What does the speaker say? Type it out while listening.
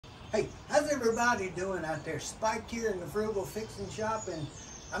Hey, how's everybody doing out there? Spike here in the Frugal Fixing shop, and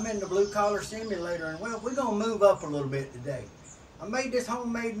I'm in the blue collar simulator, and well, we're gonna move up a little bit today. I made this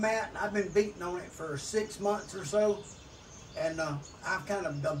homemade mat, and I've been beating on it for 6 months or so, and I've kind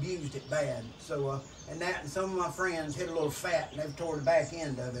of abused it bad. So, and some of my friends hit a little fat, and they've tore the back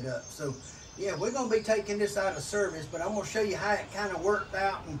end of it up. So, yeah, we're gonna be taking this out of service, but I'm gonna show you how it kind of worked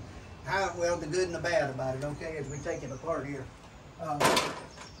out and how, well, the good and the bad about it, okay, as we take it apart here.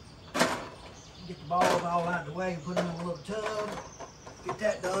 Get the balls all out of the way and put them in a little tub. Get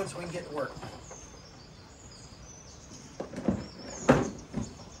that done so we can get to work.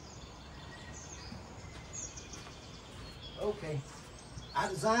 Okay, I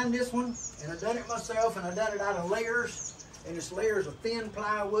designed this one, and I done it myself, and I done it out of layers, and it's layers of thin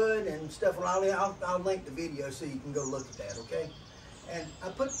plywood and stuff. I'll link the video so you can go look at that, okay? And I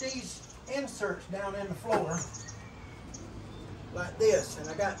put these inserts down in the floor like this, and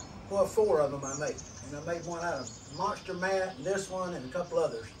I got, well, 4 of them I made. And I made one out of Monster Mat, and this one, and a couple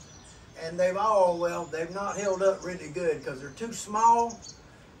others. And they've all, well, they've not held up really good because they're too small,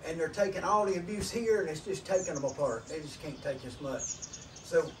 and they're taking all the abuse here, and it's just taking them apart. They just can't take as much.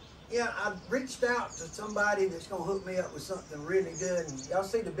 So, yeah, I reached out to somebody that's gonna hook me up with something really good. And y'all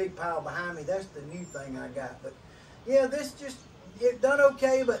see the big pile behind me? That's the new thing I got. But yeah, this just, it done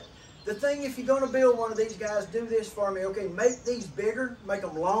okay. But the thing, if you're gonna build one of these guys, do this for me, okay? Make these bigger, make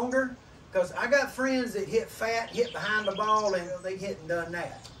them longer. Because I got friends that hit fat, hit behind the ball, and they hit and done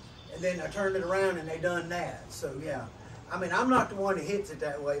that. And then I turned it around and they done that. So yeah, I mean, I'm not the one that hits it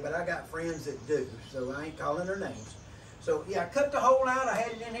that way, but I got friends that do. So I ain't calling their names. So yeah, I cut the hole out. I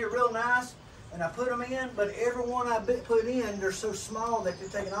had it in here real nice, and I put them in. But every one I put in, they're so small that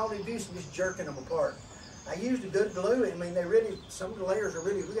they're taking all the abuse and just jerking them apart. I used a good glue. I mean, they really, some of the layers are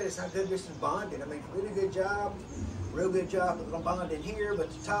really, look at this, how good this is bonded. I mean, really good job. Real good job of the bonding here, but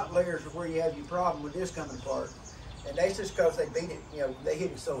the top layers are where you have your problem with this coming apart. And that's just because they beat it, you know, they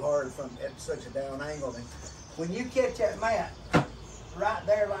hit it so hard from at such a down angle. And when you catch that mat right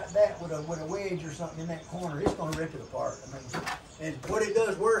there like that with a wedge or something in that corner, it's going to rip it apart. I mean, and what it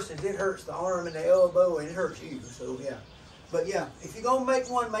does worse is it hurts the arm and the elbow, and it hurts you. So yeah, but yeah, if you're going to make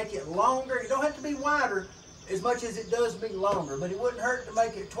one, make it longer. It don't have to be wider as much as it does be longer, but it wouldn't hurt to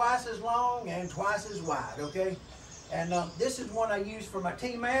make it twice as long and twice as wide, okay? And this is one I used for my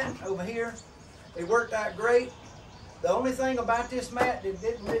T-mat over here. It worked out great. The only thing about this mat that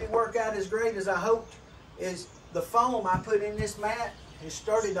didn't really work out as great as I hoped is the foam I put in this mat has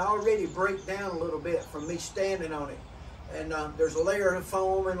started to already break down a little bit from me standing on it. And there's a layer of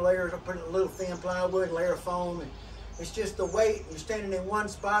foam and layers. I put a little thin plywood and layer of foam. And it's just the weight. You're standing in one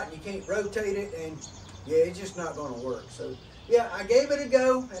spot and you can't rotate it. And yeah, it's just not going to work. So yeah, I gave it a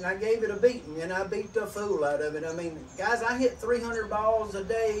go, and I gave it a beating, and I beat the fool out of it. I mean, guys, I hit 300 balls a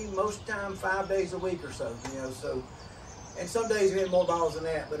day, most of the time 5 days a week or so, you know, so, and some days we hit more balls than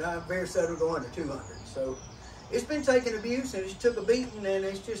that, but I'm very seldom going to 200. So it's been taking abuse, and it took a beating, and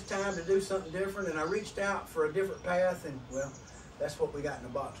it's just time to do something different, and I reached out for a different path, and well, that's what we got in the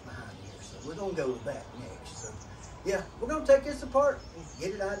box behind here. So we're going to go with that next. So yeah, we're going to take this apart and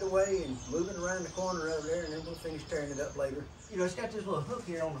get it out of the way and move it around the corner over there, and then we'll finish tearing it up later. You know, it's got this little hook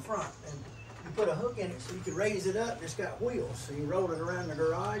here on the front, and you put a hook in it so you can raise it up, and it's got wheels, so you roll it around the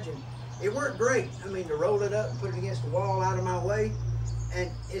garage, and it worked great. I mean, to roll it up and put it against the wall out of my way, and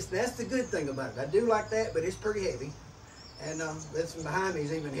that's the good thing about it. I do like that, but it's pretty heavy, and this one behind me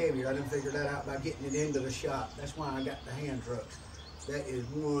is even heavier. I didn't figure that out by getting it into the shop. That's why I got the hand trucks. That is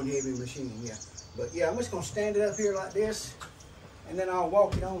one heavy machine, yeah. But yeah, I'm just gonna stand it up here like this, and then I'll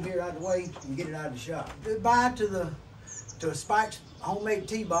walk it on here out of the way and get it out of the shop. Goodbye to Spike's homemade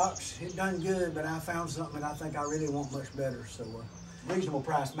tee box. It done good, but I found something that I think I really want much better. So reasonable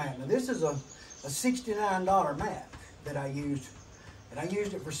price mat. Now this is a $69 mat that I used, and I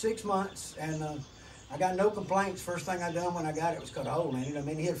used it for 6 months, and I got no complaints. First thing I done when I got it was cut a hole in it. I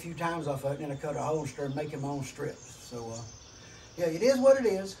mean, it hit a few times off of it, and then I cut a hole and started making my own strips. So yeah, it is what it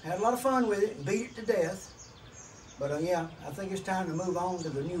is. Had a lot of fun with it and beat it to death. But yeah, I think it's time to move on to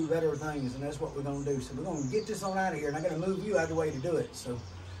the new, better things, and that's what we're going to do. So we're going to get this on out of here, and I got to move you out of the way to do it. So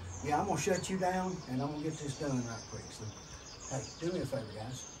yeah, I'm going to shut you down, and I'm going to get this done right quick. So hey, do me a favor,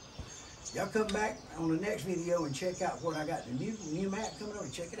 guys. Y'all come back on the next video and check out what I got. The new mat coming over.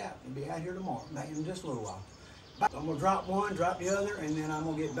 Check it out. It'll be out here tomorrow, back in just a little while. I'm going to drop one, drop the other, and then I'm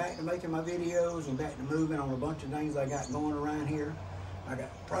going to get back to making my videos and back to moving on a bunch of things I got going around here. I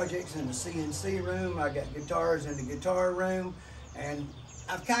got projects in the CNC room. I got guitars in the guitar room. And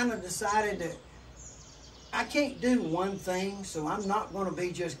I've kind of decided that I can't do one thing, so I'm not going to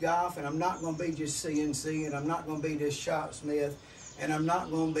be just golf, and I'm not going to be just CNC, and I'm not going to be just shopsmith. and I'm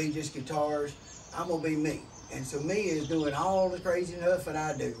not going to be just guitars. I'm going to be me. And so me is doing all the crazy stuff that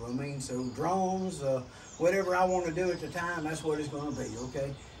I do. I mean, so drones, whatever I want to do at the time, that's what it's going to be,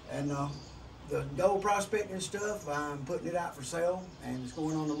 okay? And the gold prospecting stuff, I'm putting it out for sale, and it's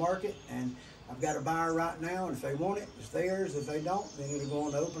going on the market, and I've got a buyer right now, and if they want it, it's theirs. If they don't, then it'll go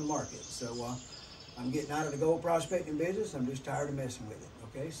on the open market. So I'm getting out of the gold prospecting business. I'm just tired of messing with it,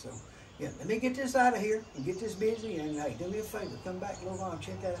 okay? So, yeah, let me get this out of here and get this busy, and hey, do me a favor, come back in a little while and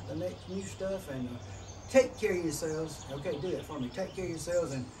check out the next new stuff, and take care of yourselves. Okay, do that for me. Take care of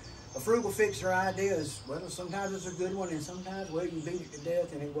yourselves. And a frugal fixer idea is, well, sometimes it's a good one, and sometimes, well, you beat it to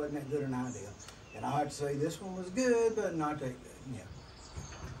death and it wasn't that good an idea. And I have to say this one was good, but not that good. Yeah.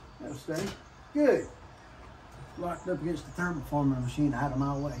 That'll stay. Good. Locked up against the thermoforming machine out of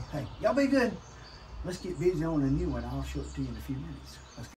my way. Hey, y'all be good. Let's get busy on a new one. I'll show it to you in a few minutes. Let's go.